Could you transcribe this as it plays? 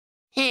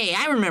Hey,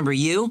 I remember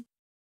you.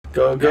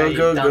 Go, go,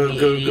 go, go,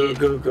 go, go,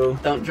 go, go.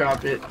 Don't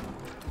drop it.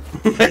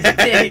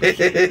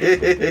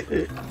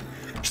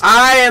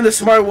 I am the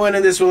smart one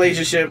in this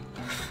relationship.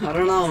 I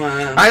don't know,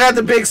 man. I got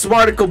the big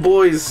smarticle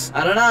boys.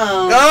 I don't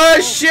know.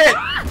 Oh, shit.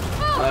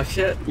 Oh,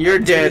 shit. You're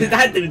dead.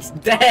 That dude's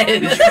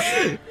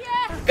dead.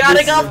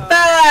 Gotta go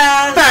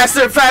fast.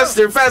 Faster,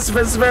 faster, faster,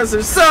 faster,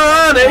 faster.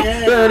 Sonic.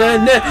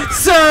 Yeah.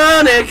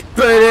 Sonic.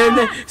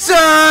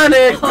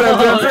 Sonic.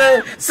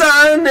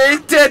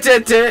 Sonic.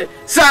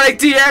 Sonic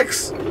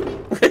DX.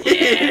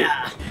 Yeah.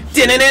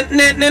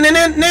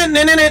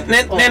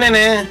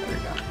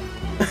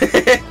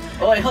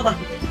 Oh, wait, hold on.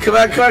 Come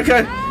on, come on,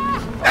 come on.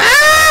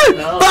 Ah!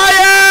 No.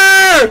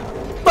 Fire!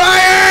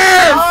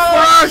 Fire!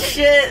 Oh, Fuck!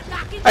 shit.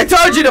 I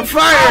told you to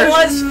fire! I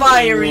was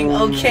firing,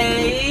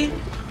 okay?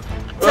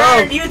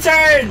 Turn, you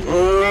turn!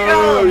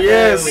 Oh,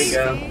 yes!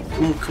 There we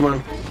go. Ooh, come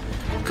on.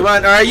 Come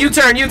on, alright, you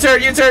turn, you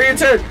turn, you turn, you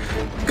turn!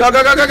 Go,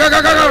 go, go, go, go,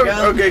 go, go,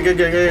 go! Okay, good,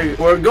 good, good.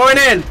 We're going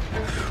in!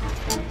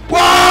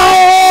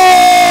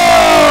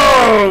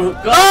 Whoa!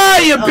 Go. Oh,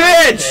 you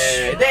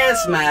bitch! Okay,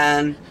 this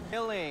man.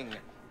 Killing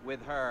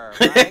with her,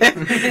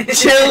 right?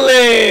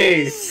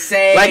 Chilling!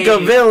 Save. Like a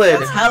villain.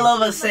 That's hell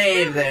of a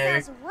save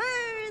there.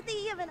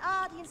 Worthy of an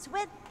audience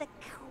with the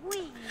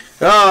queen.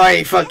 Oh,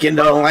 I fucking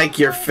don't like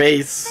your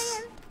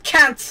face.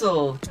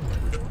 Cancel.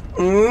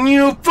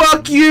 You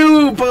fuck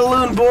you,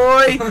 balloon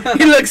boy.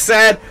 He looks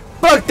sad.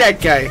 Fuck that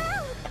guy.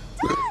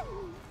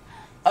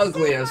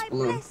 Ugly ass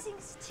balloon.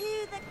 Blessings to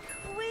the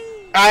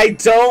queen. I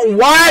don't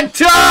want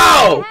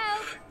to.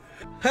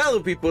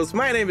 Hello, peoples.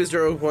 My name is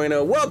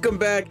Gerbil.o. Welcome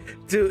back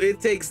to It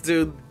Takes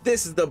Two.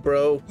 This is the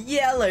bro.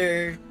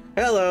 Yeller.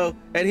 Hello,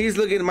 and he's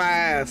looking at my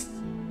ass.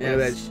 Look at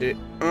that Yes. shit.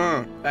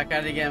 Back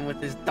at it again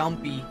with this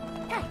dumpy.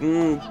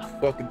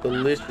 Fucking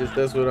delicious.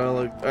 That's what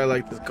I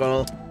like this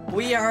call.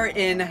 We are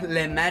in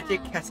Le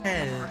Magic Castle.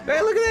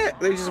 Hey, look at that.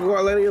 They just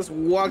letting us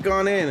walk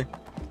on in.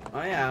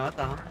 Oh yeah, what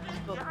the hell?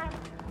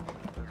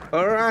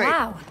 All right.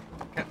 Wow,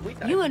 We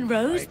died. you and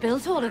Rose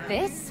built all of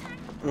this?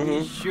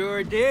 Mhm.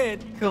 Sure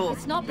did. Cool.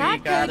 It's not We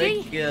bad, gotta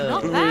Cody. go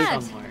Not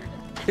bad. somewhere.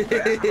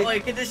 Oh,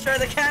 you can destroy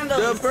the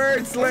candles. The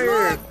bird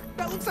slayer.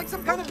 That looks like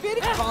some kind of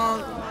video.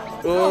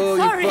 Oh,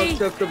 sorry. you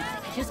fucked up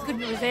I just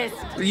couldn't resist.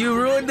 You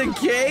ruined the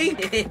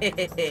cake?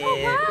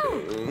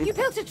 Wow, you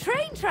built a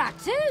train track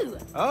too.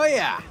 Oh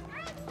yeah,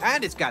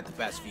 and it's got the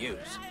best views.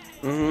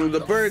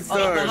 The bird Oh,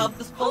 star. to help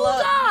us pull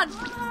Hold up.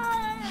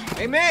 on.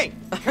 Hey May,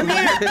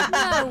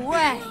 No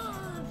way.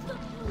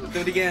 Do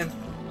it again.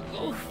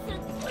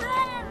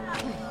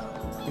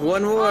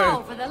 One more.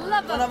 Oh, for the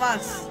love One of of...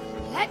 us.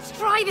 Let's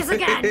try this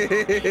again.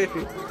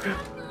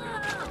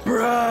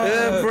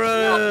 Bruh.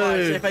 Watch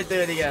if I do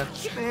it again.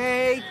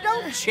 May,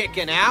 don't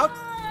chicken out.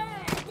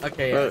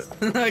 Okay, yes.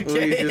 He's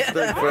Okay. just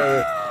stuck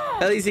forever.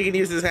 At least he can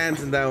use his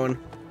hands in that one.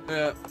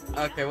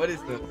 Okay, what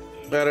is this?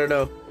 I don't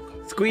know.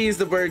 Squeeze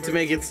the bird to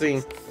make it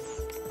sing.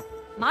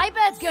 My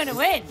bird's going to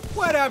win.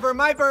 Whatever,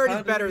 my bird How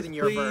is did better this than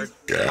your please?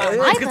 bird. My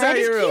Let's Guitar bird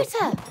Hero. is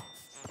cuter.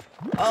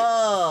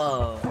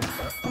 Oh.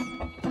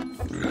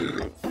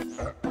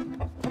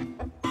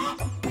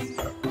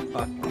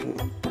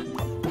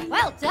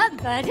 Well done,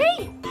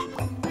 birdie.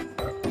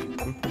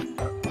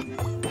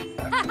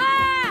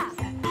 Ha-ha!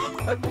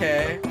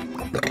 Okay.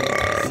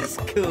 This is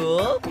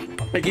cool.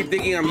 I keep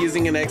thinking I'm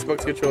using an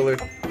Xbox controller.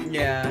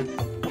 Yeah.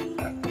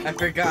 I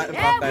forgot There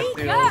about that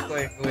we too. go. I was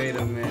like, wait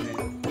a minute.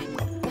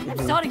 I'm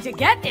starting to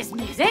get this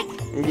music.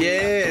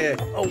 Yeah.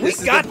 Oh, we this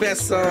is got the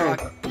best this. song.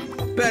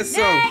 Best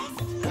song. Next.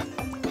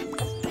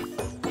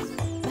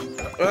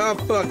 Oh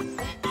fuck.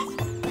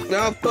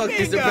 Oh fuck.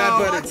 These are bad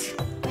Bingo. buttons.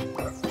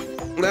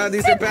 No,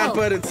 these are bad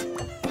Simple. buttons.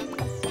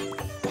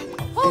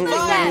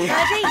 Almost there,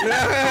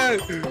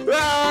 birdie.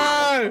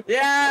 Ah!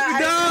 Yeah.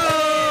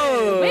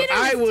 No! Winner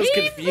I is was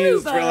Team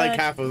confused for like Bluebird.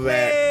 half of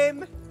that.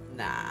 Lame.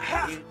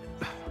 Nah.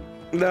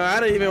 No, I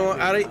don't even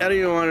want. I don't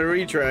even want to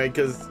retry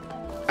because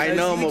I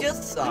know you I'm.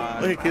 just saw.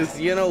 Because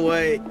you know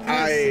what?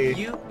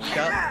 You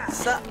got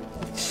suck.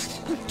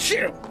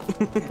 Shit.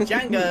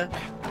 Jenga.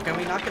 Can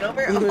we knock it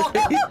over?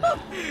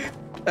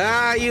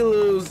 Ah, you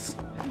lose.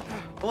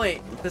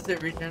 Wait, does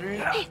it regenerate?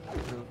 No,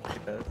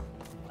 it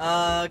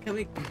does. Can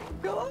we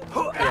go up?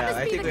 That Yeah, I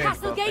must be think the we have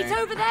to castle go gate there.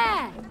 over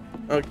there.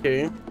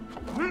 Okay.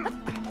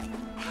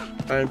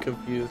 I'm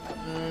confused.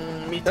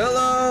 Me too.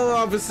 Hello,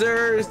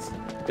 officers.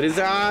 It is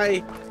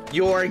I,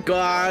 your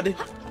god.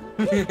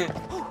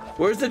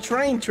 Where's the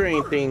train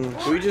thing?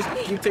 Do we just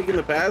keep taking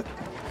the path?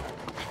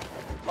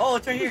 Oh,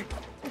 it's right here.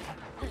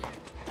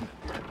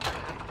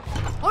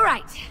 All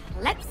right,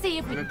 let's see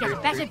if we can get a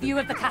better view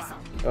of the castle.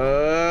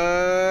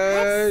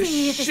 Let's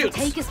see if this will shoot.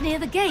 take us near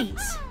the gate.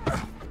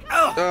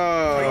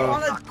 Are you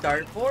on Oh, a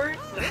dartboard?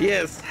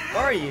 yes. Or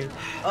are you?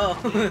 Oh.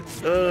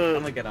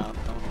 I'm gonna get off.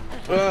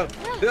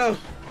 No.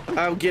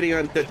 I'm getting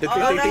on the The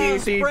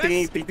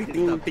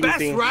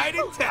best ride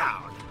in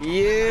town. Yeah.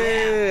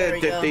 There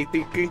we go.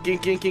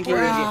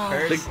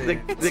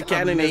 The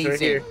cannon is right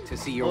here. to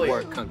see your Wait,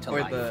 work come to or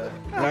life. the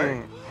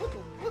dart.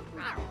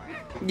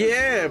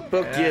 Yeah,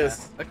 fuck Yeah.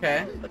 yes.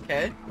 Okay.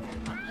 Okay.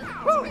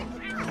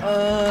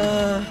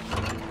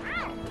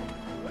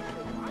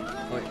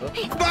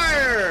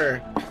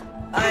 Fire!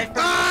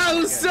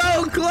 Oh,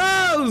 so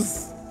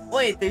close!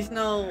 Wait, there's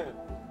no...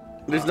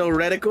 There's no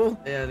reticle?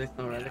 Yeah, there's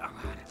no reticle.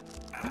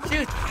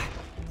 Shoot!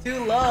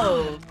 Too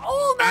low.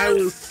 Almost. I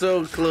was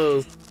so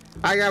close.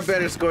 I got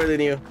better score than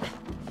you.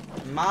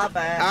 My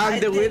bad.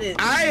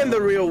 I am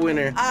the real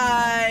winner.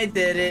 I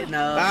did it.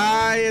 No.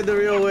 I am the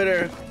real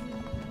winner.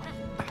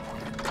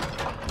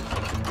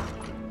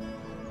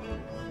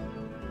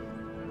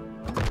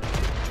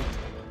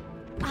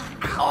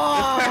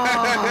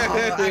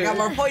 Oh, I got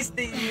more points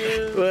than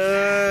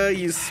you.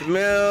 You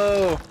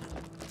smell.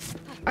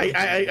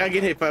 I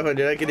can hit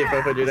 500. I can hit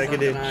 500. I can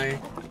hit.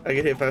 I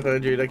can hit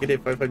 500. I can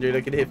hit 500.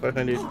 I can hit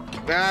 500.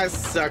 Ah,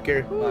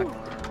 sucker. Fuck.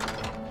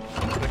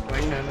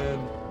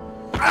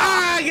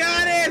 Ah, I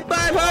got it!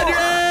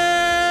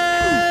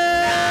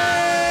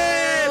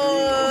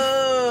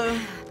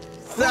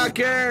 500!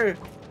 Sucker!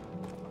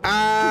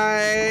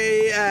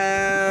 I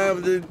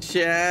am the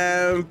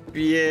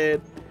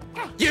champion.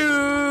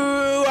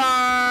 You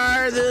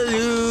are the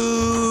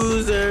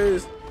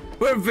losers.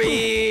 We're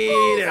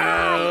beat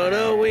out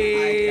a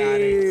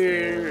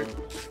winner.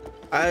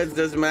 It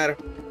doesn't matter.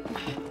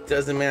 It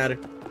doesn't matter.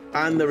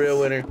 I'm the real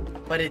winner.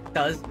 But it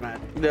does matter.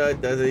 No,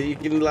 it doesn't. You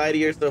can lie to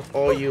yourself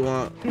all you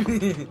want.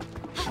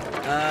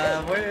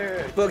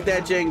 Where? Fuck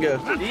that Jenga.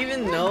 Do you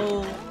even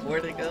know where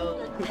to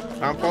go?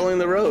 I'm following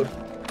the road.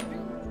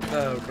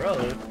 The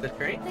road? The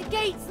train? The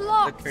gate's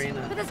locked. The train.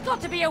 But there's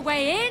got to be a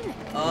way in.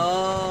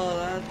 Oh,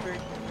 that's very...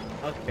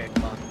 Okay,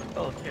 come on.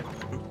 Oh, shit.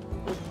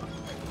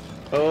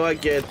 Oh, I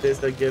get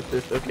this. I get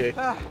this. Okay.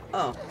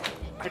 Oh,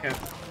 okay.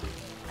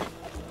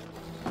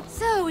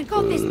 So we've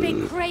got this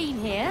big crane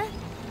here.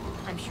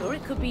 I'm sure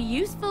it could be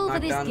useful for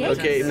this gate.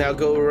 Okay, now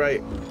go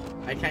right.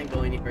 I can't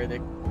go any further.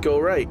 Go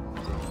right.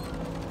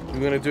 I'm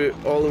gonna do it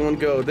all in one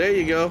go. There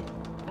you go.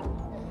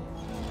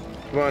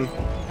 Come on.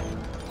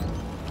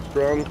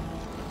 Strong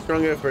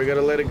effort.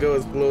 Gotta let it go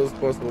as slow as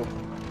possible.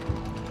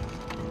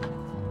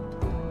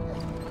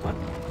 What?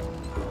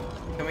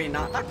 Can we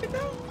not knock it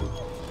down?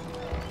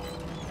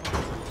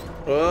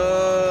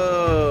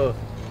 Oh,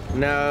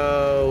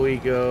 now we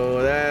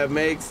go. That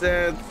makes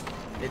sense.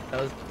 It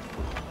does.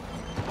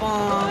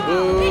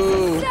 Oh, this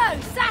is so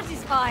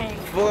satisfying.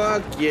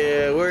 Fuck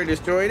yeah, we're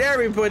destroying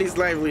everybody's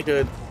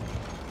livelihood.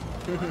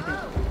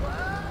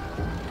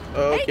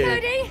 Okay. Hey,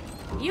 Cody,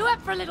 you up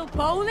for a little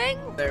bowling?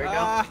 There we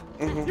go.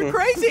 You're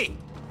crazy.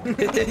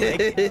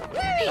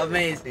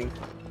 Amazing.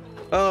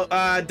 Oh,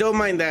 don't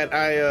mind that.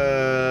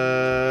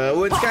 I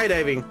went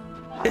skydiving.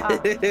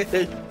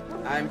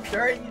 I'm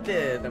sure you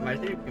did. I'm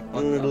sure you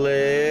fucked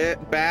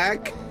up.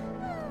 Back.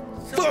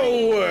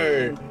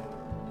 Forward.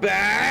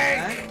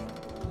 Back.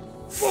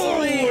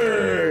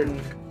 Forward.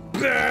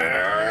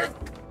 Back.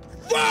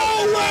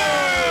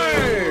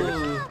 Forward.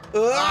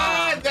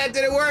 Ah, that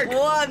didn't work.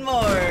 One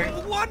more.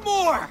 One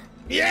more.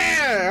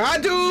 Yeah,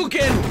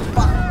 Hadouken.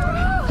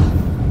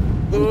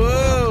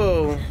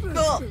 Whoa.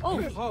 Oh,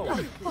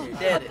 You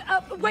did it.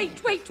 wait,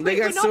 They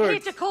got we're not here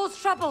swords. to cause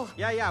trouble.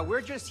 Yeah,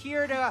 we're just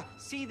here to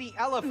see the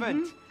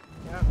elephant.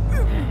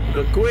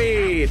 The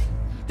queen.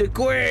 The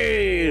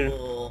queen.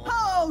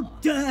 How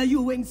dare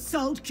you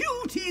insult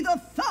Cutie the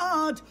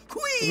Third,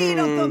 Queen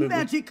of the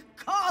Magic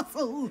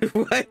Castle?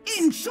 What?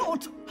 In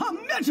short, Her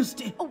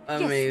Majesty. Oh, yes,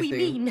 we Amazing.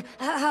 mean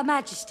Her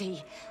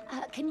Majesty.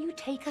 Can you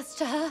take us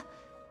to her?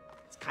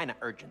 It's kind of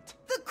urgent.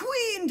 The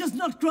Queen does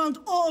not grant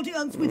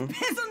audience with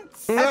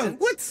peasants.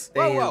 Peasants?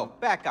 What? Whoa,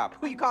 back up.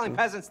 Who you calling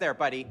peasants there,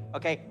 buddy?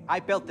 Okay,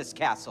 I built this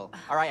castle.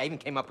 All right, I even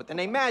came up with the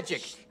name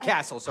Magic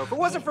Castle. So if it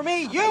wasn't for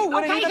me, you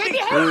wouldn't Okay, even get be...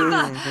 your head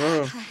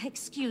over.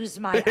 Excuse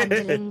my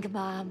underling,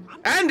 ma'am.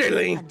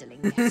 Underling.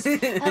 Underling, yes.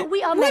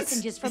 We are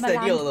messengers from a said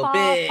land you're a little far,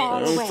 bitch.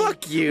 far Oh, away.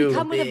 fuck you. We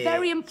come with a Bitch.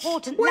 very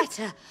important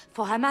letter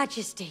for Her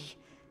Majesty.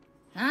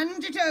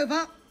 Hand it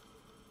over.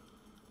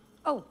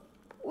 Oh,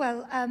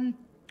 well,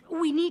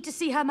 we need to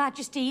see Her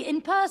Majesty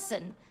in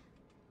person.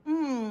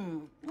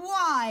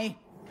 Why?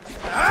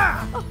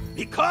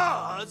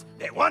 Because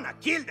they wanna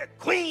kill the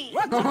queen.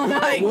 Oh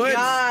my What?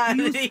 god.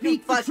 You You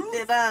speak the fucked truth?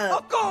 it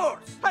up. Of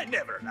course, I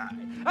never lie.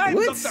 I'm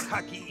What? Dr.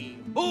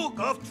 Hakim, Book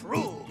of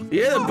Truth.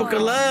 Yeah, the Book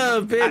of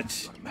Love, At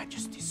bitch. Your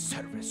Majesty's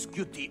service,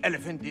 Cutie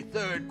Elephant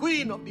III,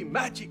 Queen of the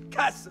Magic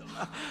Castle.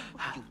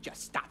 You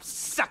just stop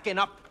sucking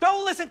up.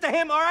 Don't listen to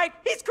him, all right?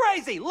 He's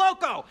crazy,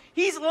 loco.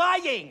 He's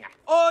lying.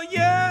 Oh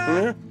yeah?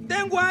 Huh?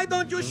 Then why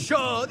don't you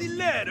show the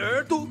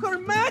letter to Her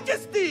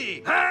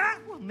Majesty? Huh?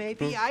 Well,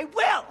 maybe I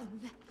will.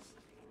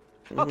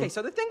 Okay,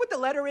 so the thing with the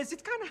letter is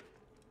it's kind of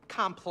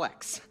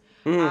complex.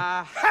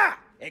 Ha!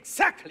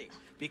 Exactly.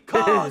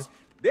 Because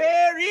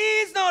there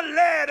is no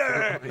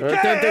letter.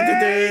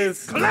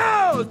 Case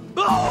closed.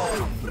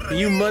 Oh!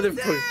 You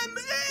motherfucker.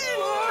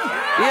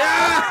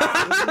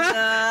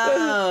 Yeah.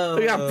 No.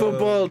 We got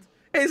footballed.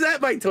 Hey, is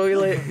that my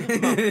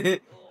toilet?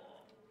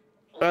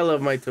 I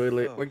love my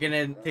toilet. We're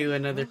gonna do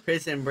another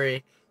prison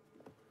break.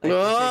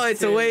 Oh,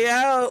 it's a way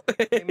out.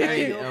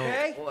 Hey, you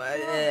okay?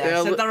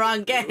 I said the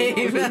wrong game.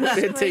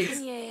 It takes.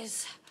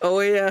 Yes. Oh,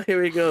 way out.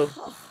 Here we go.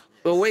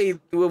 Oh, wait.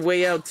 We're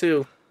way out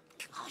too.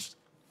 Gosh,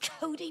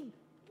 Cody,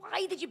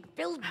 why did you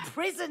build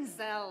prison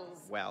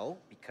cells? Well,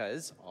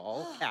 because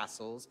all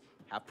castles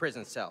have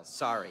prison cells.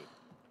 Sorry.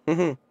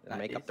 Mhm. They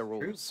make up the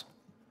rules.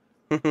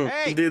 Mhm.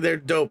 Hey! Dude, they're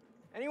dope.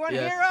 Anyone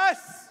Yes. hear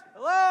us?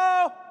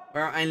 Hello?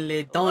 We're in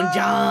the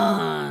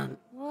dungeon.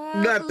 Well,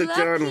 Not the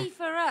lucky gun.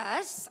 for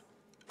us.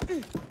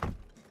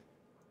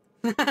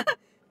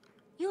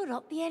 You're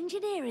not the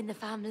engineer in the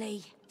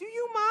family. Do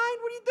you mind?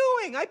 What are you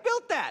doing? I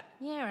built that.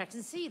 Yeah, I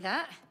can see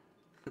that.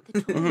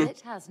 The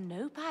toilet has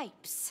no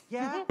pipes.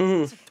 Yeah?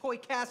 It's a toy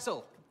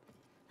castle.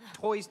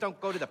 Toys don't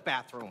go to the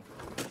bathroom.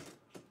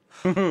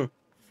 I'm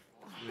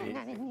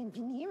not an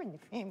engineer in the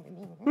family.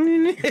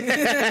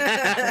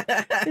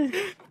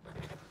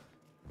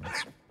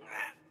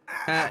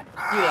 You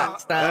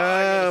got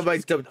stuff. My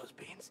dumb.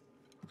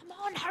 Come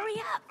on, hurry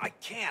up. I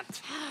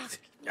can't.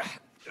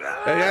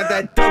 I got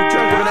that dump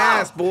truck of an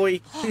ass,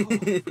 boy.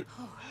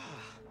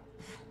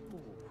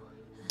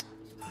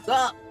 What's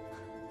up?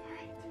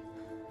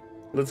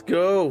 Let's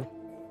go.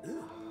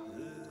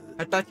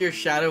 I thought your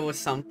shadow was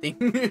something.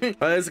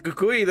 It's a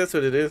kukui, that's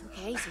what it is.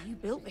 Okay, so you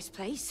built this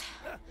place.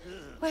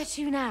 Where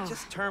to now?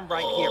 Just turn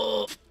right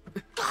here.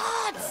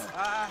 Guards!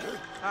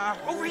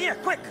 Over here,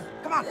 quick!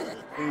 Come on!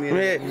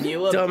 New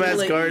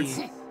Dumbass abilities. guards.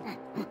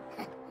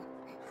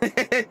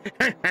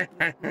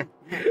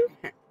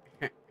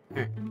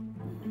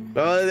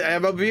 Oh,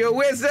 I'm gonna be a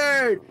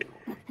wizard!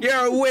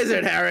 You're a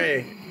wizard,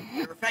 Harry!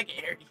 You're a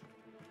faggot,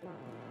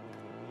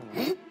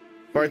 Harry.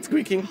 Fart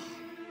squeaking.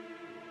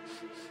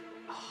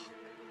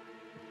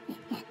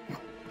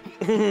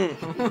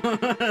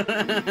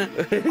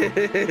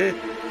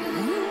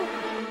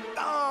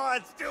 Oh,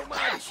 it's too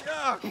much.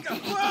 Oh,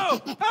 whoa!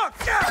 Oh,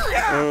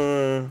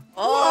 yeah!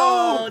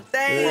 Oh,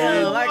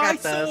 damn! I My got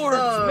the sword.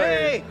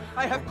 May!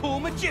 I have cool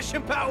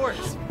magician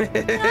powers! I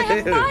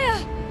have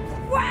fire!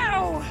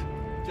 Wow!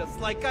 Just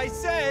like I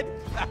said,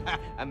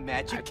 a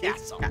magic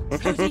castle.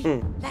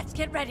 Cutie, let's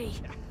get ready.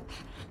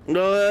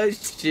 Oh,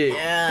 shit.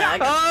 Yeah, I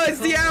got Oh, it's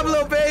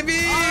Diablo, baby!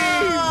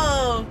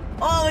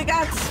 Oh, we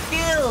got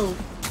skill.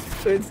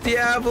 It's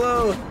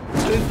Diablo!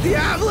 It's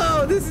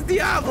Diablo! This is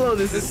Diablo!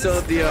 This is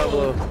so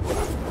Diablo.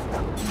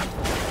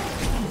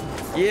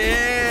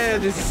 Yeah,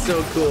 this is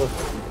so cool.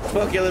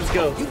 Fuck yeah, let's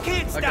go. You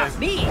can't stop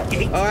me,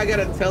 Gate. Oh, I got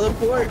a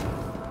teleport?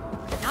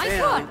 Nice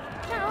Damn. one!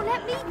 Now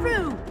let me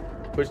through!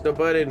 Push the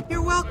button.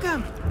 You're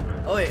welcome.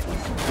 Oh wait.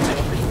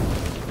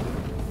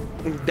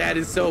 That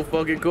is so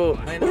fucking cool.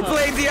 I know. We're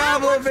playing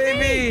Diablo,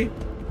 baby!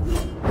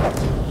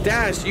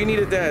 Dash, you need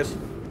a dash.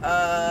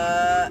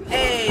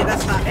 Hey,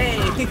 that's not A.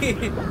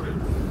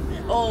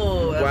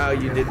 Oh. That's Wow,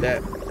 you did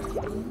that.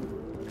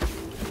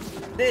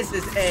 This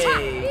is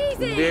A.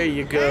 Easy! There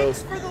you go.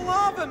 Thanks for the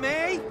lava,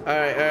 May!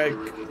 Alright,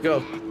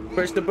 go.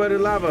 Push the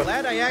button, lava.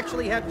 Glad I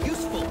actually have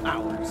useful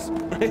powers.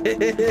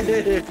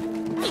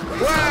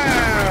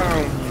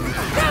 Wow!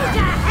 Go to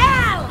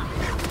hell!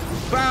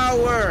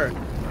 Power!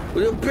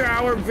 The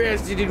power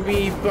vested in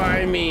me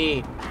by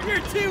me. You're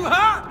too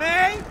hot,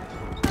 May.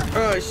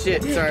 Oh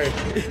shit, sorry.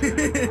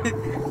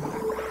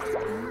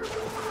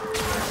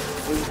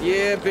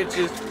 Yeah,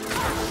 bitches.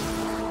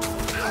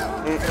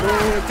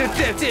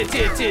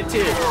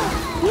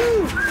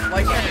 Woo!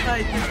 Why can't I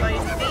do my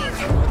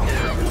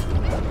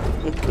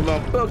thing? Come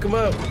on, fuck him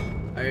up.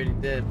 I already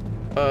did.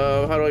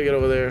 How do I get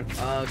over there?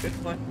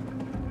 Good one.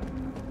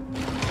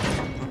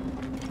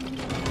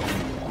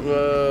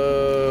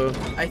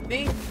 I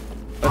think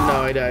No,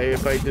 I die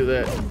if I do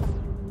that.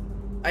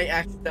 I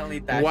accidentally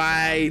dashed.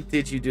 Why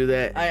did you do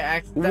that? I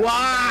accidentally.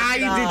 Why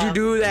did you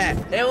do that?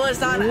 It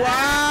was on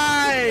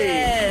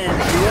Why?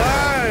 accident.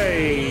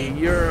 Why?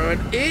 You're an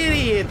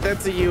idiot.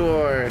 That's what you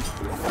are.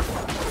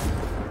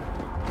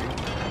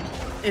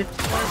 It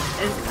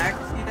was an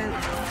accident.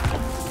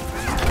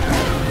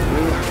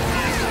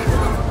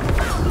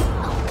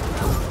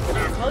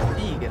 How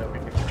do you get over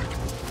here?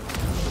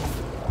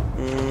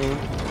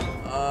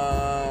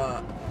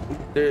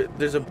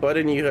 There's a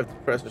button you have to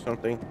press or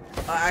something.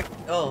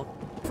 Oh.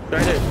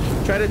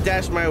 Try to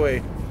dash my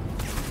way.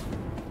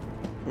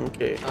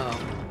 Okay. Oh.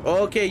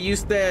 Okay, you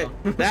stand.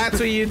 That's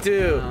what you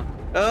do.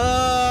 I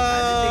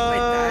didn't think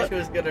my dash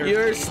was gonna.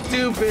 You're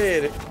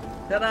stupid.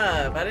 Shut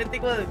up! I didn't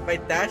think my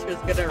dash was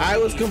gonna. I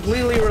was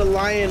completely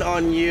reliant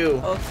on you.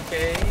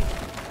 Okay.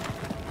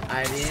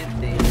 I didn't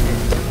think it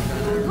was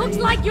gonna. Looks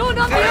like you're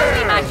not the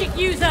only magic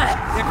user!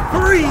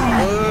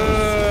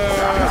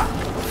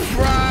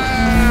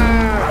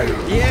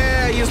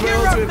 Yeah, use my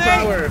ultimate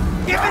power.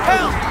 Give it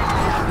hell.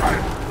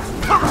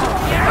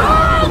 You're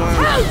all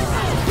toast!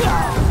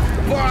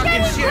 Fucking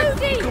Get shit. it,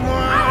 Cutie! Come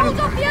I'll on. hold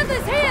off the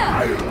others here!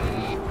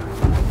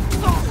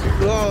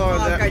 Oh,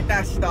 Fuck, I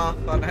dashed off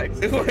on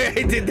accident.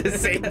 I did the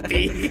same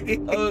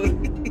thing. Oh.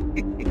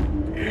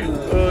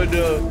 Oh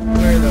no.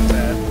 Where the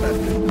best?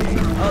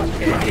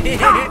 Okay.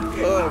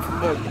 Oh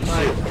fuck.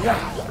 Shit.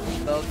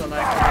 Those are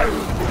not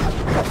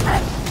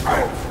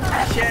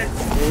shit.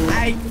 I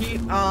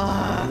keep.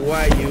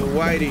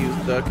 Why do you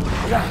suck?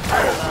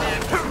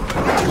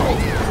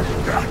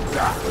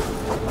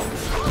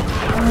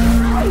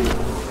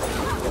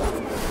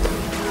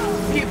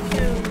 Pew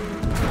pew.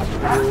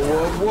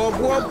 Whoop, whoop,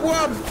 whoop,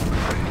 whoop.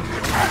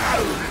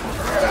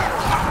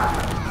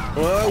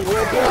 Whoop,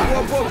 whoop, whoop,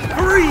 whoop, whoop.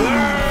 Freeze!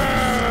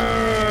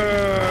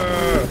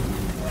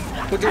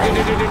 Fuck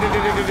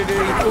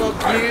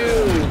you.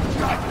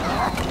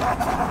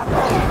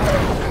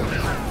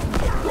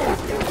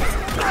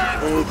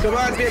 Come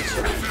on, bitch.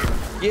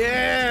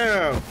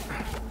 Yeah.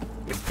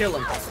 Kill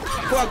him.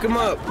 Fuck him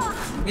up.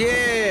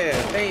 Yeah.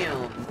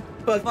 Bam.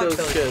 Fuck those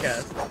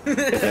chests.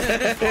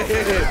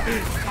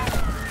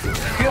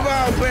 Come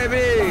on,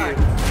 baby.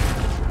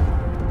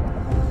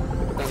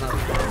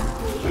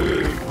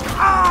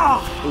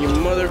 You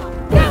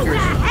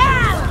motherfuckers.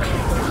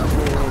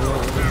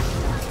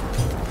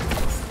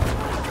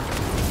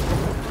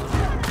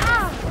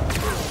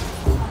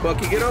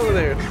 Bucky, get over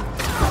there.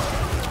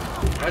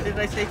 Why did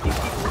I say keep?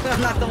 I'm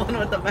not the one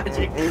with the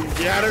magic.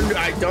 Yeah,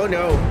 I don't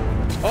know.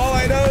 All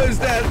I know is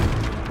that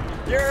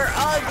you're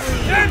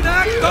ugly. You're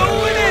not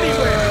going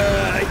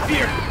anywhere. I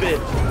fear the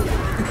bitch.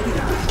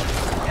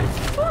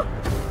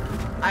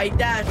 I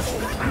dash.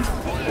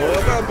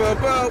 Whoop, whoop, whoop,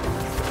 whoop.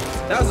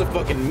 That was a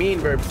fucking mean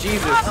verb.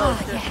 Jesus. Oh,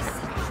 yes.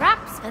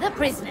 Traps for the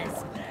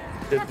prisoners.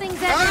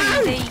 Nothing's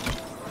ever easy.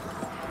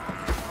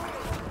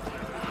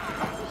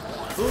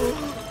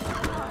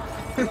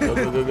 Go, go,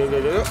 go, go,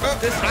 go, go. Oh,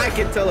 this I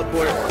can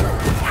teleport.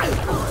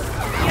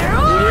 You're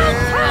all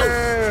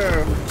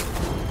Yeah.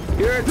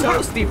 You're a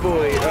toasty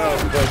boy. Oh,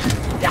 fuck.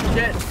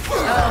 Shit.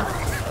 Oh,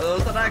 that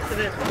was an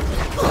accident.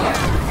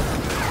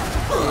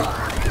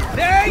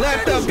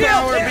 Let the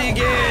power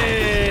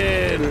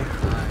begin.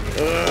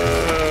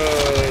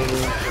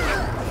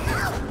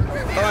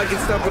 Oh, I can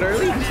stop it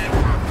early?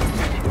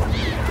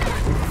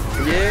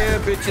 Yeah,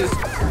 bitches.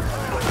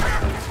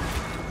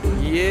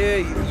 Yeah,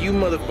 you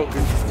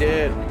motherfuckers is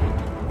dead.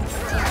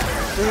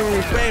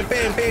 Bam,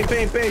 bam, bam, bam,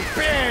 bam, bam,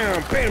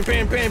 bam,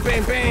 bam, bam,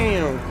 bam,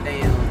 bam.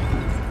 Damn.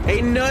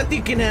 Ain't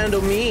nothing can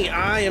handle me.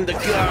 I am the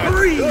god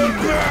of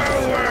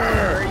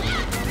power.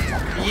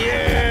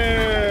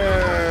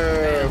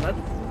 Yeah. Damn, that's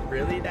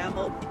really that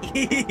OP.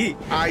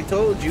 I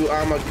told you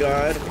I'm a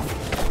god.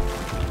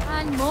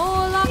 And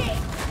more luck.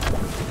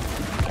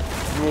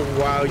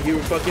 Wow, you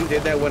fucking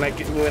did that when I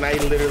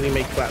literally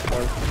make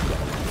platforms.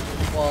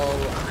 Well,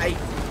 I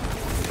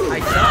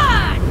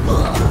suck.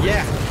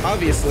 Yeah,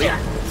 obviously.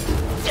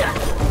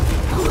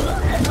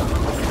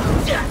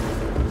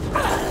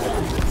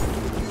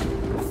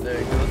 There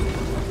you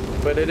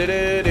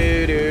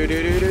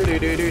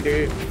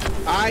go.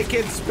 I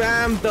can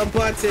spam the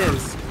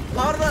buttons.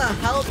 How the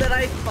hell did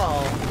I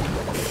fall?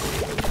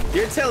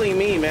 You're telling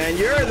me, man.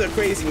 You're the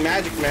crazy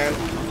magic man.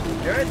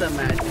 You're the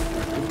magic.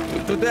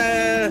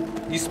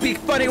 You speak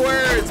funny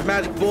words,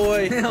 magic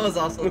boy. That was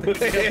also the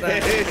case.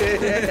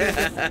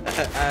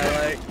 I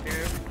like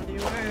your funny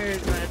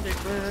words, magic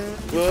man.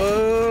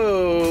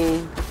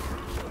 Whoa.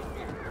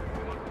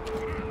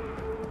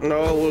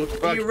 No,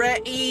 fuck. You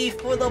ready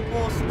for the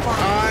boss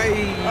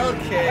fight?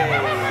 Okay.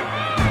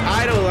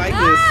 I don't like Ah!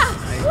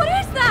 this. What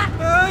is that?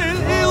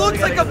 It looks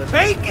like a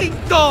baking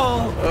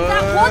doll.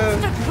 That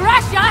wants to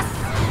crush us!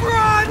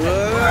 Run!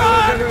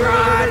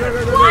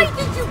 Why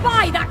did you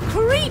buy that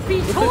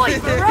creepy toy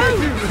for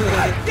Rose?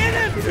 I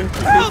didn't!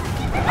 Help!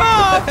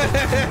 Oh!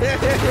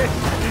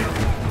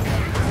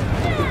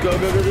 Go, go,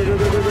 go, go, go,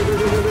 go, go, go,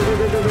 go,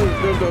 go,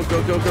 go,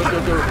 go, go, go, go,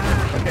 go.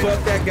 Fuck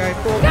that guy,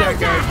 fuck that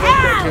guy, fuck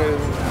that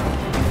guy.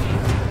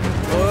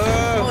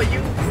 Oh, you.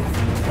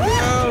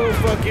 Oh,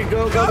 fuck you,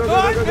 go, go, go,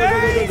 go, go, go,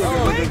 go,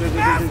 go, go,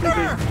 go, go.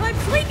 I'm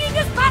swinging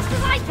as fast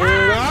as I can!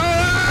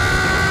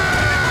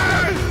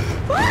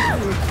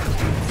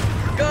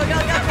 Go, go,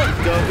 go, go.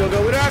 Go, go, go.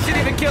 We don't have to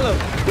even kill him.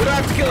 We don't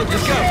have to kill him.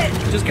 Just go.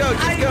 Just go,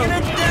 just go.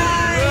 I'm gonna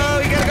die. Oh,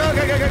 you gotta go,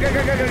 go, go, go, go,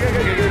 go, go, go,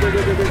 go, go,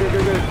 go, go, go,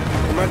 go, go.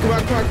 Come on, come on,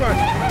 come on, come on.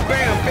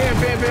 Bam, bam,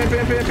 bam, bam,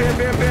 bam, bam, bam,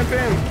 bam, bam,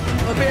 bam.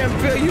 Oh, bam,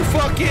 Phil, you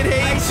fucking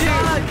hate you.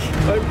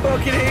 I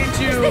fucking hate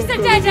you. Is this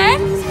a dead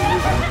end?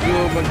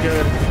 Oh my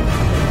god.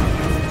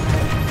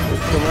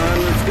 Come on,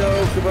 let's go.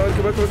 Come on,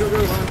 come on, come on, come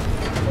on.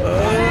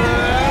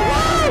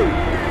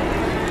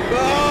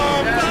 Oh,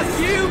 fuck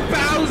you,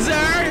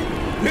 Bowser.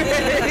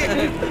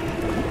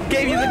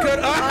 Gave you the good.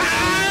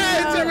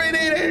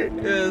 Terminator.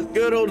 Yes.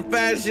 Good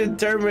old-fashioned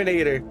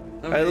Terminator.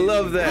 I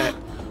love that.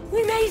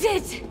 We made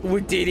it!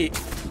 We did it.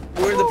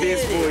 We're the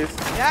best boys.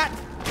 That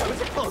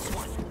was a close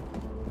one.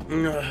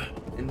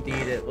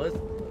 Indeed, it was.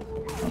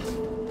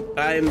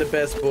 I am the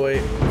best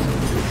boy.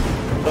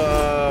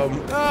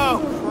 Oh,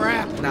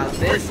 crap. Now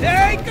this.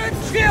 Take a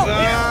chill.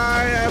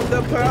 I have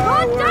the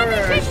Can't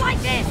damage power. it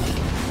like this!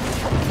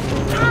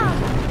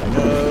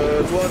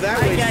 Well, that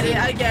I way.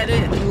 get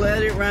it.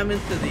 Let it ram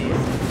into these.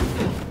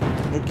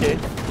 Okay.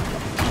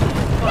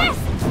 Yes!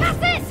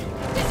 That's it!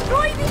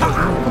 Destroy the...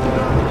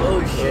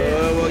 Oh shit.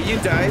 Well, you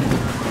died.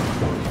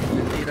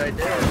 Indeed, I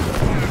did.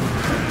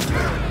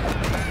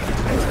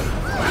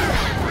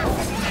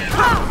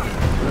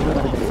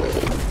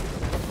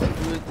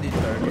 Who's the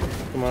target?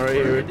 Come on, right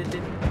here.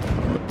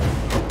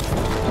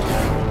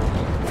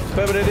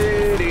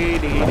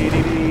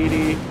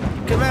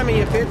 Come at me,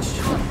 you bitch.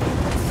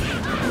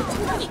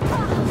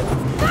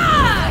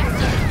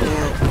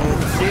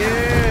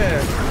 Yeah.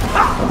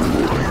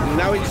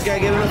 This guy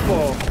getting a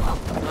fall.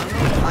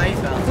 I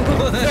fell.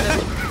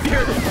 You're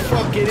a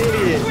fucking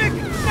idiot. Quick!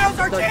 Now's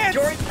our chance!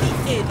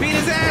 Beat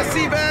his ass,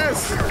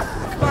 Seabass!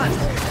 Come on.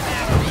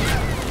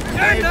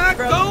 They're not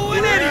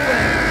going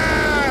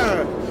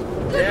anywhere!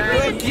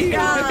 Fuck you! You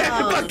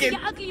Fucking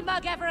ugly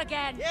mug ever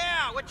again.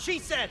 Yeah, what she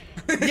said.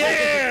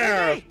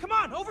 yeah! Hey, come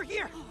on, over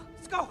here.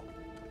 Let's go.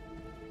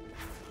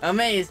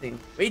 Amazing.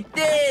 We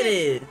did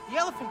it. The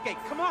elephant gate,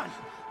 come on.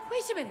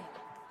 Wait a minute.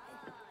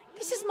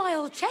 This is my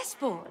old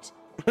chessboard.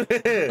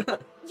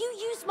 You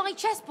used my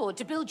chessboard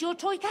to build your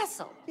toy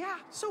castle. Yeah,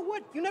 so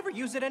what? You never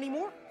use it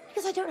anymore?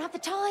 Because I don't have the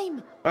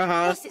time.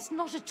 Uh-huh. Plus, it's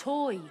not a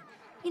toy.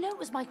 You know, it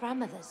was my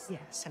grandmother's.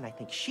 Yes, and I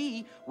think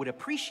she would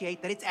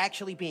appreciate that it's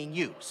actually being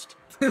used.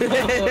 Oh,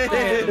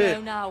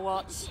 no, now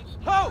what?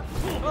 Oh!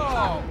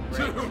 Oh!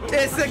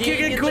 It's the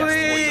king and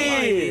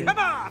queen! Come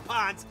on,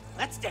 Pons.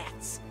 Let's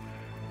dance.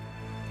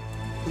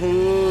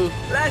 Ooh,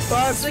 Let's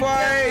boss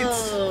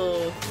fights!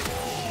 go.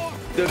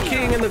 The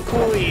king and the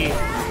queen.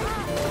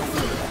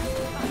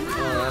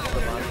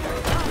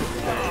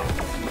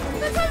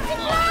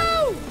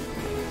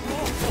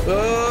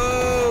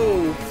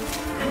 Oh!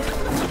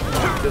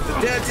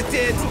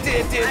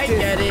 I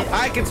get it.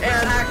 I can It's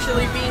spam.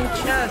 actually being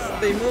chess.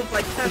 They move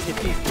like chess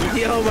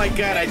pieces. Oh my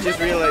god, I just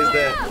realized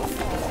that.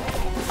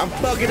 I'm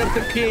fucking up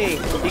the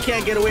king. He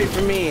can't get away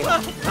from me.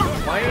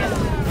 Why is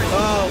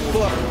Oh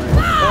fuck.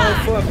 Oh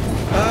fuck.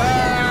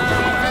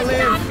 Ah,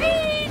 live.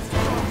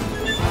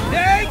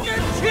 Take a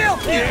chill.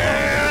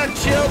 Yeah,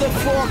 chill the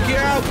fuck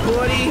out,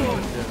 buddy.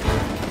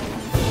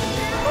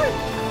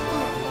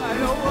 I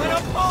don't want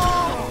to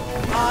fall.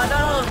 Oh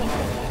no!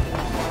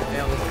 They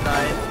almost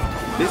died.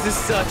 This is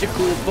such a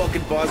cool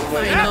fucking boss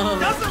fight. I know.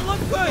 That doesn't look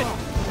good.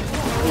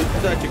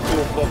 It's such a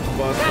cool fucking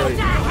boss What fight.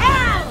 the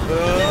hell?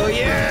 Oh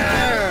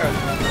yeah!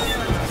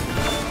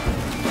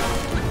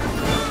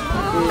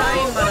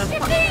 Dying,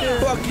 motherfucker.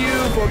 Fuck you,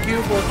 fuck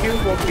you, fuck you,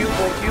 fuck you,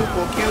 fuck you,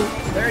 fuck you.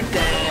 They're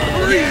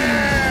dead.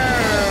 Yeah!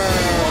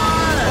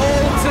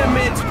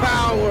 Ultimate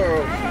power!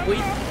 We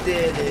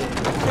did it.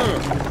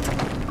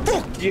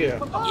 Fuck yeah!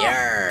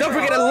 Yeah. Don't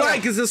forget to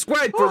like and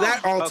subscribe for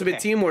that ultimate Okay.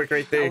 teamwork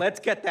right Now there. let's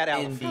get that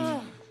elephant.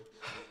 Indeed.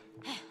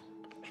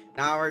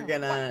 Now we're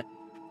gonna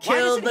Why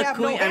kill does it the have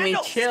no queen. I mean,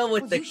 handles? chill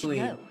with Well, the you should queen.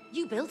 know.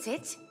 You built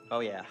it.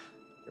 Oh yeah,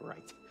 you're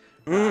right.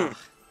 Mm.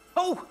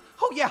 Oh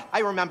yeah, I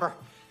remember.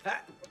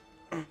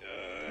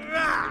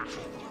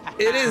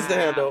 It is the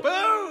handle.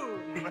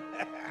 Boom!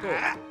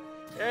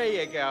 There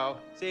you go.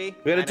 See?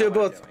 We gotta I do know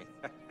what both. I'm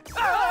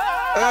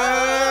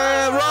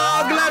doing.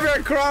 Wrong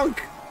lever,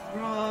 Kronk!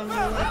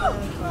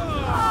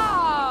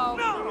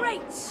 Oh,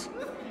 great.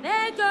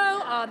 There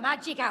go our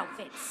magic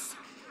outfits.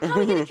 How are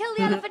we going to kill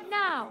the elephant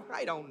now?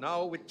 I don't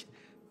know.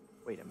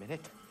 Wait a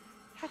minute.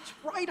 That's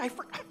right.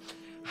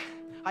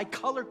 I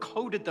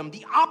color-coded them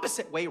the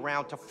opposite way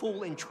around to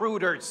fool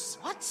intruders.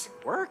 What?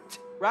 Worked,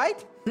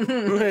 right?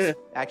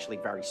 Actually,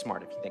 very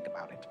smart if you think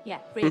about it. Yeah,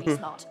 really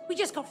smart. We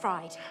just got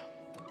fried.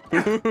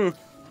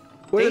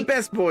 We're the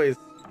best boys.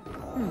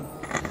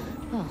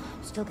 Oh,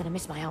 still going to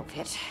miss my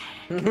outfit.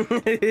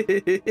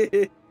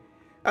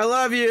 I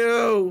love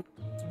you.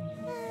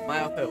 My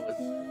outfit was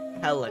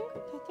hella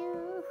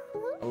cool.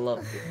 I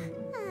loved it.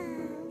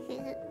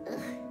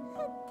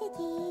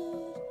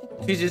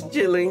 She's just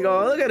chilling.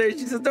 Oh, look at her.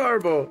 She's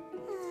adorable.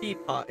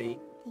 Teapotty.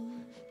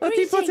 Oh,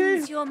 Teapotty.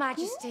 Greetings, Your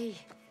Majesty.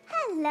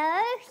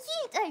 Hello,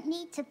 you don't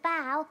need to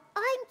bow.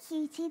 I'm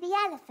Cutie the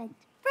elephant,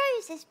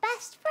 Rose's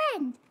best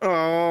friend. Do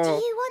Oh.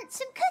 you want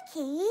some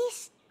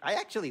cookies? I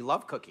actually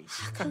love cookies.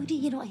 Cody,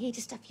 you're not here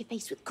to stuff your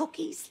face with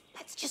cookies.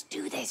 Let's just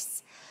do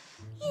this.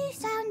 You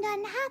sound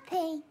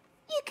unhappy.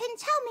 You can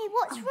tell me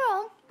what's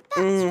wrong.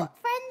 That's what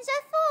friends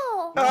are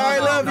for. Oh, I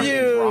love Nothing's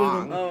you.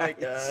 wrong. Oh my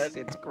It's- God.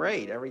 It's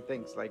great.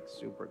 Everything's like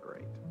super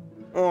great.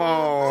 I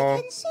Oh.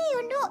 can see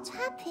you're not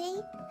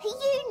happy.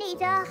 You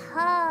need a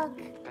hug.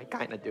 I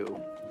kind of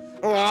do.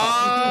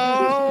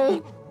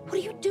 Oh. What are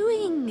you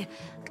doing?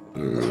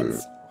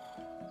 Let's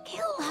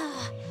kill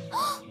her.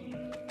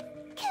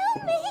 Kill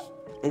me.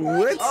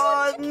 What?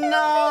 Oh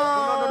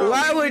no!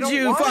 Why would don't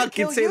you wanna fucking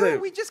kill say you.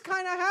 that? We just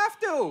kind of have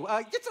to.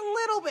 Just a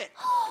little bit.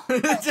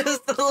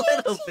 Just a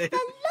little Cutie bit. the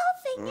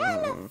loving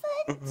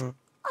elephant.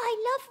 I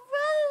love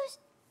Rose,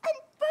 and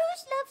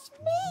Rose loves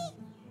me.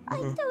 I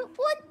don't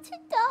want to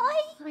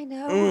die. I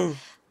know,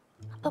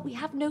 but we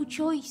have no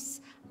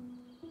choice.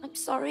 I'm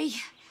sorry.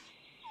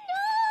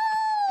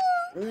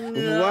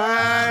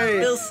 Why? I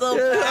feel so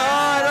Oh, I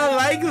bad. don't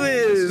like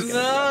this.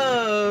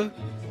 No!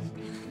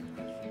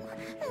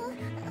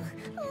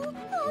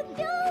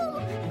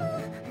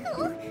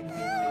 Oh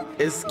no!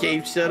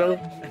 Escape shuttle.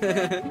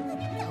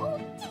 Oh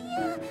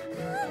dear!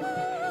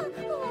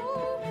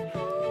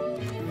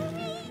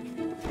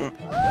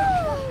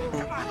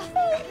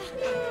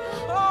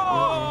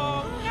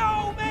 Oh,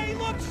 no, May,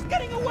 look, she's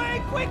getting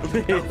away. Quick, do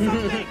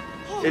something.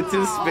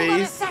 Into Hold on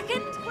a space.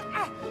 second.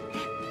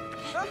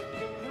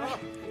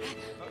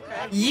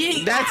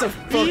 Yeet! That's a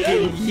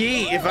fucking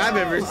yeet if I've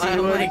ever seen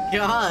Oh one. my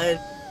god!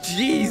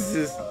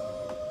 Jesus.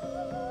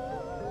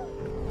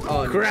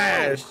 Oh,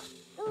 Crash.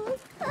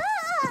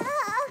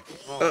 Ah!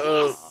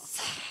 Uh-oh.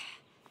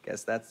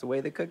 Guess that's the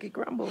way the cookie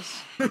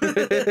crumbles. Oh,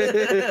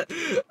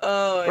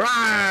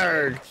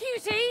 Rawr!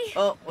 Cutie!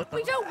 oh, what the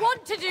We don't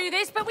want to do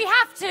this, but we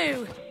have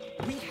to!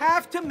 We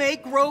have to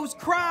make Rose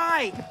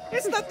cry.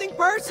 It's nothing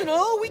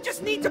personal. We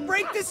just need to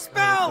break this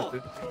spell.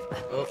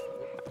 Oh.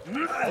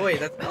 Oh wait,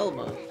 that's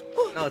Elmo.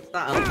 No, it's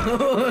not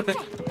Elmo.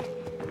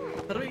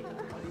 How do we?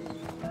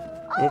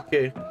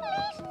 Okay.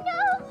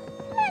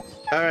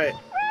 All right.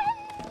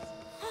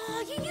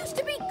 Oh, you used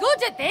to be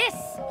good at this!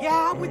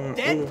 Yeah, with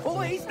dead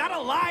toys, not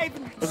alive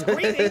and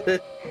screaming.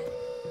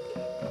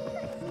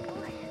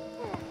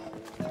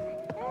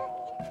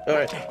 All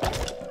right.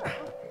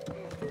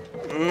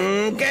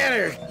 Get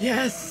her.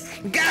 Yes.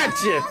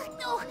 Gotcha.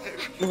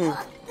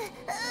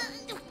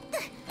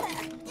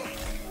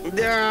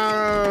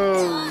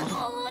 No.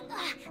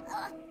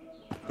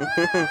 My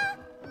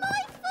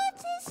foot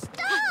is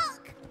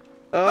stuck.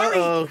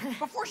 Uh-oh.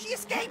 Before she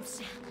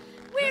escapes.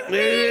 We're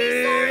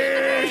really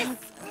sorry for this!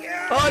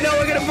 Oh no,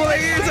 we're gonna pull her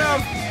ears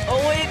off. Oh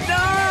wait, no!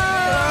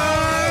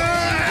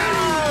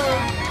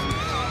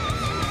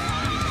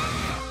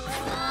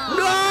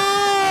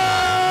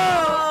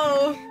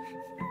 No!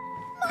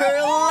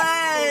 Her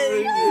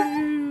leg!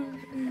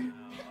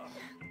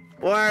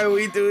 Why are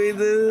we doing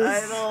this?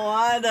 I don't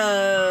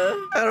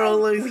wanna. I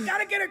don't We like.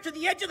 gotta get her to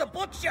the edge of the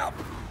bookshelf.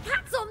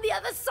 Cat's on the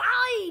other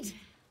side!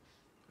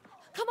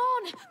 Come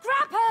on,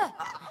 grab her!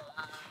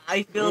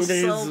 I feel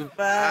so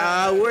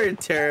bad. We're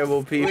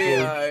terrible people. We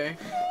are.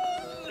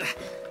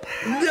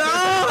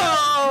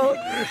 No!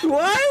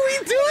 Why are we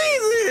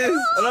doing this?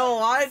 I don't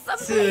want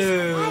Someplace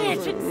to.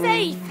 quiet and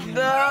safe!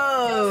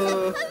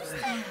 No. Supposed to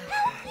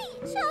help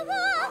each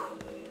other.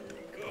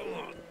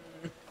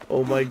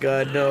 Oh my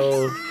god,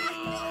 no.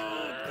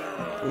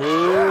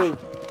 Ooh.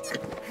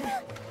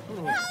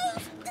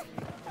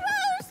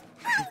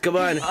 Come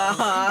on.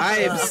 I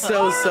am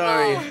so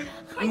sorry.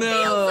 I No.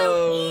 feel so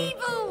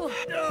evil!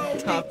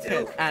 Top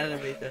 10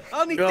 animated.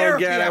 I'll need Oh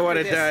therapy god, I after want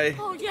to this. die.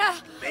 Oh yeah,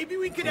 Maybe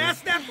we could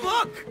ask that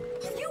book.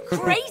 you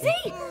crazy?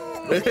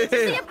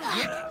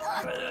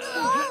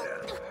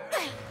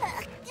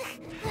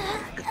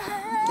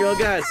 Yo,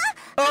 guys.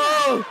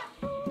 Oh!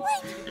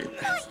 Wait,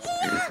 my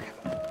ear.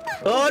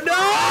 Oh no!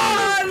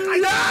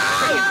 No!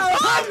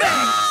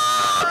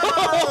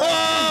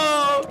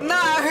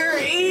 Not her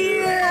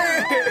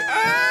ear!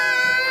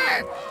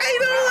 I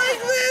don't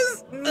like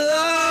this. No!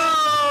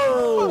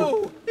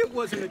 Oh, it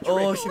wasn't a trick.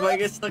 Oh, she might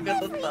get stuck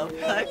at the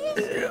thumbtack.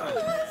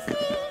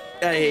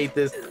 I hate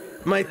this.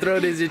 My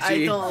throat is I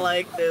itchy. don't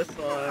like this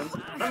one.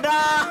 No!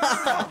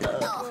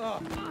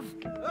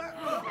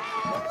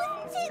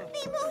 Wouldn't it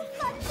be more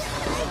fun to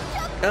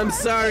jump I'm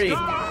sorry.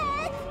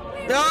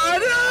 instead? No,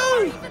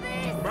 no!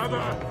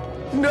 Brother,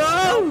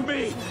 No!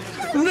 me.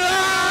 No!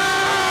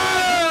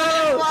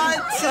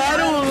 I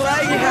don't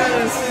like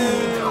this.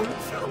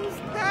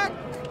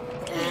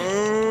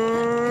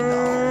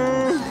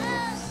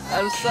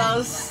 I'm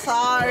so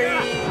sorry.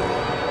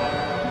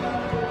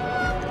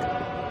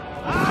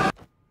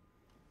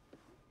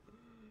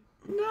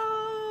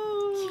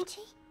 No.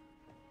 Cutie?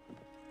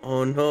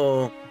 Oh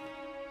no.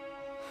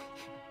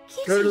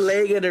 Cutie? Her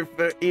leg and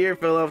her ear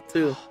fell off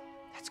too.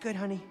 That's good,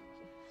 honey.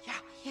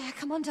 Yeah,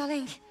 come on,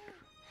 darling. Cutie?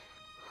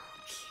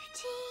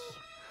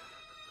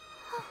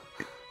 Oh,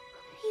 are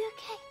you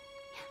okay?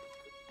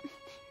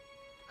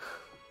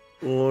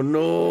 Oh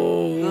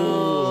no.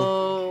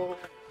 No.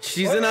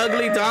 She's an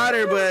ugly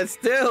daughter, but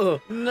still.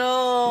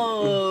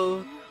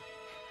 No.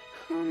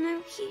 Oh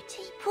no,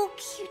 Cutie. Poor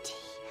Cutie.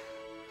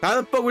 How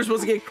the fuck we're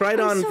supposed to get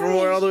cried I'm on from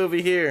sorry. all the way over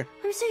here?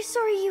 I'm so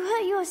sorry you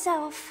hurt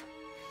yourself.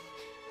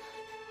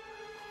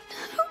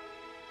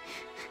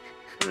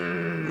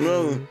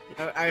 No.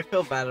 I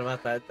feel bad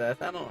about that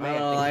death. I don't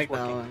Man, like it's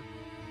that working. one.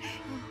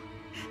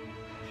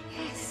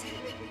 Yes.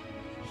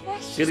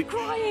 Yes, Get she's it-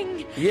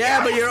 crying.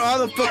 Yeah, but you're all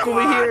the fuck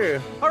over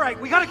here. All right,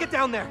 we gotta get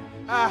down there.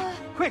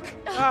 Quick.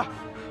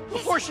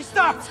 Before she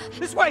stops.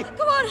 This way.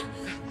 Come on.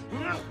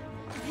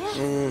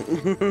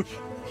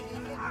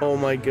 Oh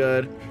my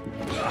god.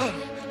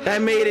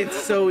 That made it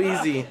so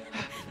easy.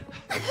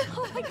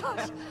 Oh my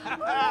gosh.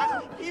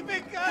 Keep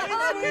it going,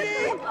 Oh,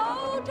 sweetie.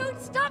 oh,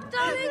 don't stop,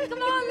 darling. Come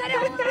on, let it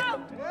all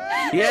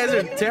out. You guys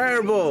are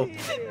terrible.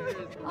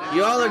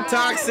 Y'all are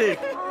toxic.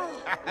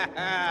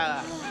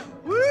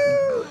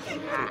 Woo!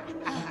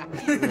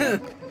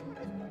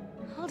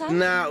 Hold on.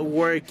 Not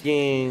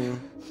working.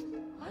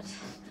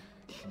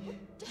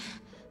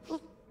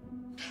 What?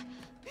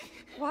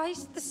 Why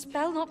is the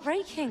spell not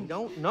breaking?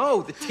 Don't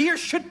know. The tears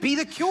should be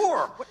the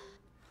cure. What?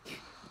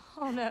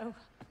 Oh no.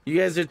 You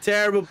guys are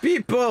terrible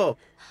people.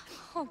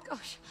 Oh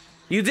gosh.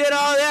 You did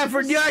all that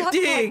for Stop like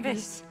nothing.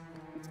 this.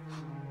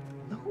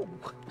 No.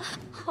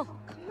 Oh,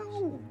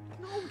 No.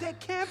 No, that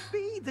can't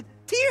be. The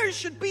tears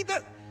should be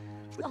the.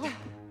 oh.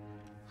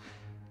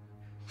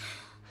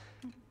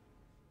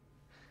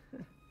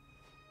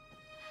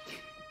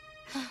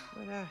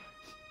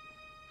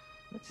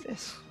 What's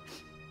this?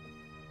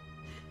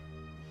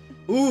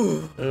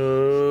 Ooh.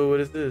 Oh, what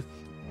is this?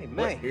 Hey,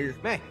 May.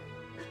 May.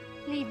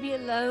 Leave me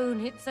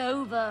alone. It's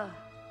over.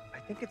 I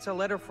think it's a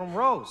letter from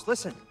Rose.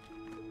 Listen.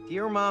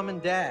 Dear Mom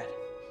and Dad,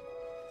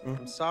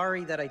 I'm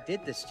sorry that I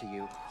did this to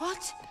you.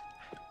 What?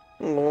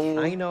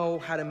 I know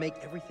how to make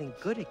everything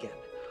good again.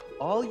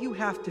 All you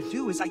have to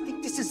do is, I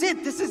think this is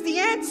it. This is the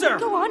answer.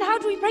 Go on, how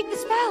do we break the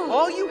spell?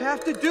 All you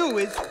have to do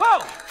is,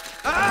 whoa!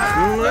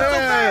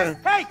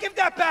 Hey, give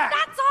that back!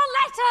 That's our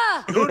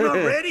letter! You're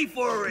not ready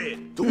for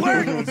it. To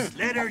work this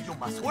letter, you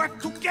must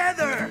work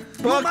together.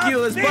 Fuck you,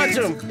 let's punch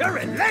him. Your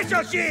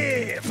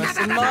relationship.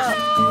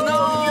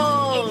 No!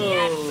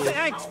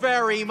 Thanks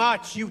very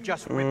much. You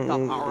just ripped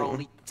up our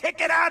only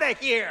ticket out of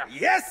here.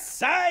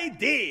 Yes, I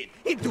did.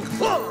 Into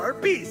 4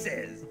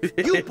 pieces.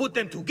 You put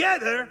them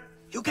together,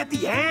 you get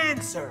the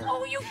answer.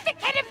 Oh, you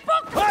thick-headed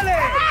book! Ole!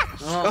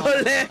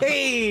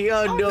 Ole!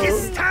 Oh no.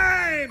 It's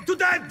time to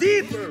dive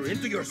deeper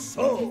into your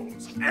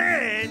souls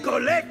and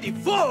collect the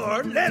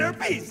 4 letter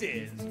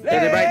pieces.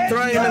 Everybody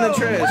throw him in the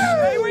trash.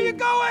 Hey, where you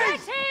going? Get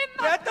him!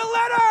 Get the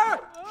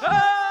letter!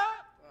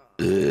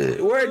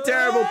 We're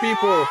terrible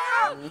people.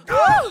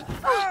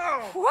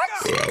 What?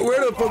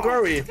 Where the fuck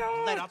are we?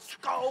 Let us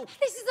go.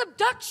 This is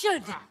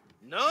abduction!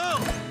 No,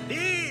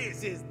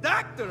 this is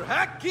Dr.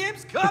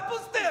 Hakim's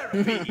couples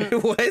therapy.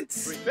 What?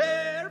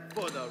 Prepare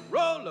for the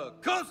roller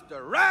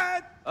coaster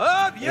ride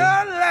of your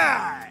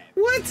life.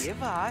 What?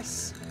 Give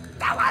us.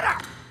 The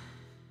letter.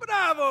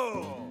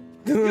 Bravo.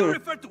 You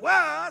refer to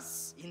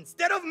us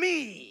instead of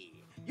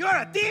me. You're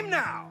a team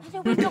now.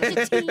 No, we're not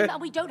a team and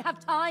we don't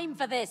have time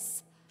for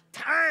this.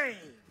 Time.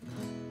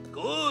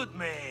 Good,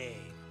 man.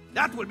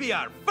 That will be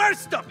our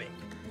first topic.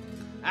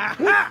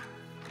 Aha!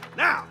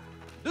 Now,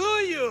 do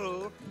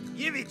you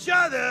give each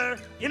other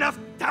enough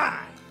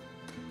time?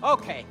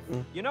 Okay,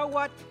 you know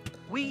what?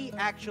 We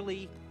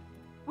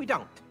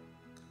don't.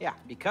 Yeah,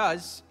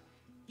 because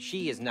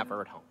she is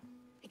never at home.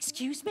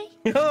 Excuse me?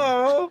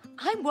 Oh.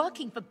 I'm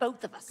working for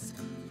both of us.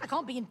 I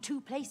can't be in 2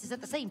 places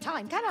at the same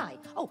time, can I?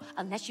 Oh,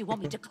 unless you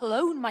want me to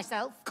clone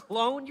myself.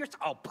 Clone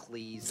yourself? Oh,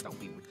 please, don't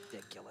be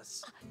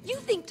ridiculous. You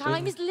think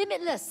time is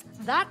limitless.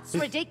 That's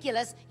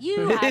ridiculous.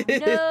 You have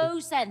no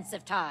sense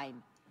of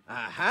time.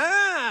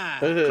 Aha!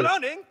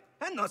 Cloning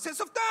and no sense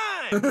of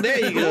time. There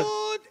you go.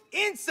 Good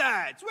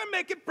insights. We're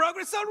making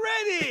progress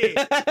already.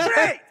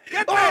 Great.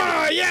 Get Oh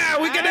ready. yeah,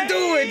 we're gonna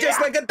do it just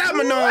like a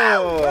domino.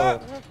 Oh,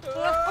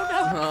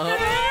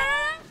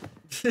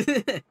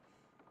 no.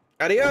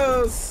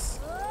 Adios.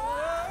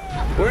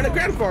 We're in a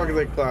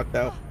grandfather clock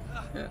now.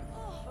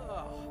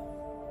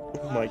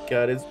 Oh my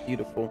god, it's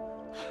beautiful.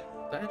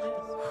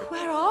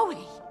 Where are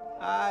we?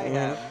 I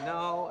have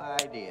no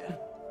idea.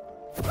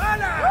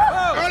 Hola!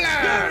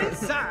 Hola! You're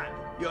inside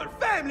your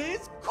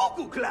family's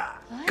cuckoo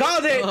clock.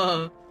 Called it.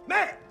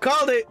 Man,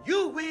 Called it.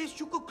 you wish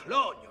you could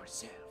clone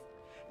yourself.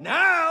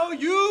 Now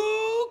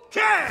you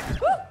can.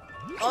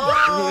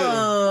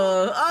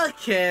 Oh,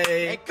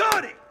 okay. And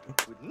got it.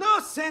 With no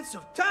sense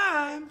of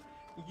time,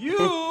 you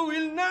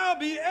will now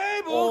be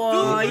able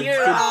Oh, to you're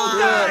control all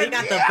good. time. You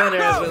got the better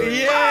ability.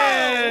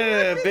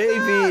 Yeah,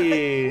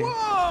 baby.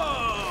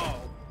 Whoa!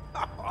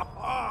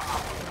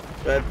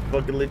 That's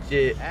fucking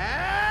legit.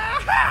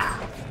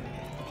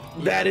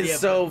 That is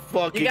so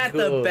fucking You got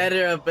cool. the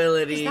better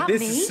ability. Is that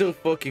This me? is so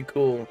fucking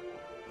cool.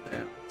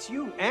 It's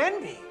you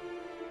and me.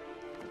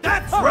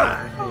 That's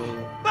right.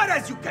 But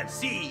as you can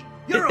see,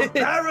 you're on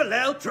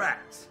parallel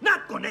tracks,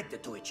 not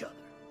connected to each other.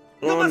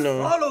 You Oh, must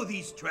no. follow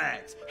these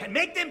tracks and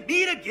make them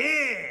meet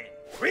again.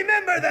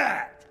 Remember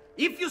that.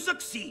 If you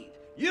succeed,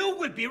 you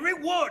will be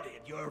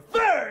rewarded your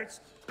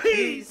first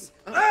piece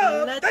of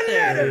the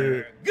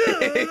letter.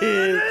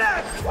 Good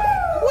luck.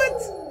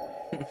 What?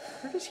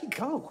 Where does he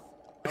go?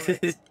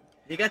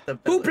 You got the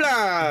ability.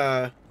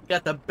 Hoopla! You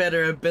got the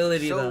better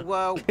ability So,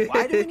 though.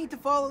 why do we need to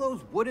follow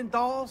those wooden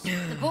dolls?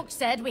 The book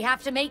said we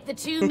have to make the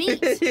 2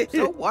 meet.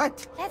 So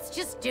what? Let's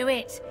just do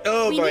it.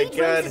 Oh we my need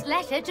God. Rose's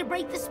letter to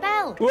break the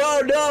spell.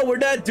 Whoa, no, we're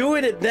not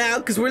doing it now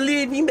because we're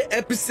leaving the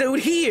episode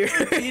here.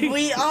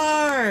 We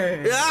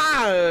are.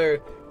 Ah!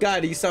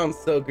 God, you sound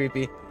so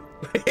creepy.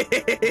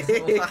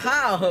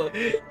 How?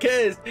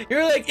 Because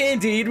you're like,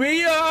 indeed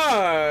we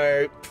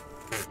are.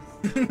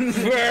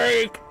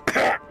 Fake.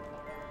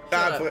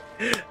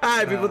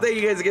 Alright, people, thank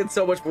you guys again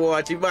so much for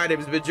watching. My name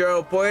has been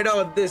Gerbil.O,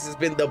 and this has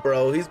been the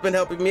bro. He's been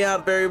helping me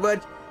out very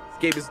much. This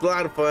game is a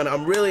lot of fun.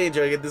 I'm really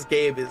enjoying it. This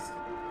game is,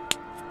 as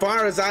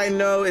far as I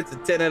know, it's a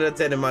 10 out of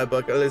 10 in my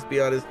book. Let's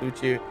be honest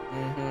with you.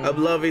 I'm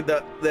loving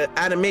the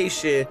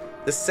animation,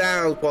 the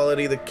sound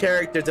quality, the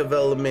character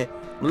development.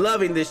 I'm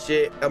loving this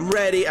shit. I'm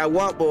ready. I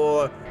want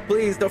more.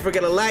 Please don't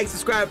forget to like,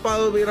 subscribe,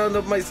 follow me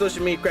on my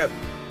social media crap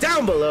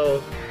down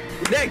below.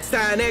 Next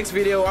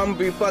video, I'm gonna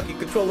be fucking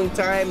controlling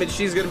time and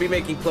she's gonna be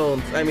making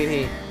clones. I mean,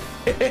 he.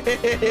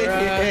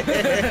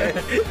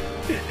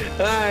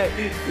 Alright,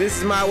 this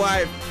is my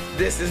wife.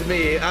 This is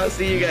me. I'll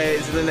see you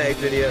guys in the next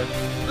video.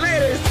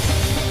 Later.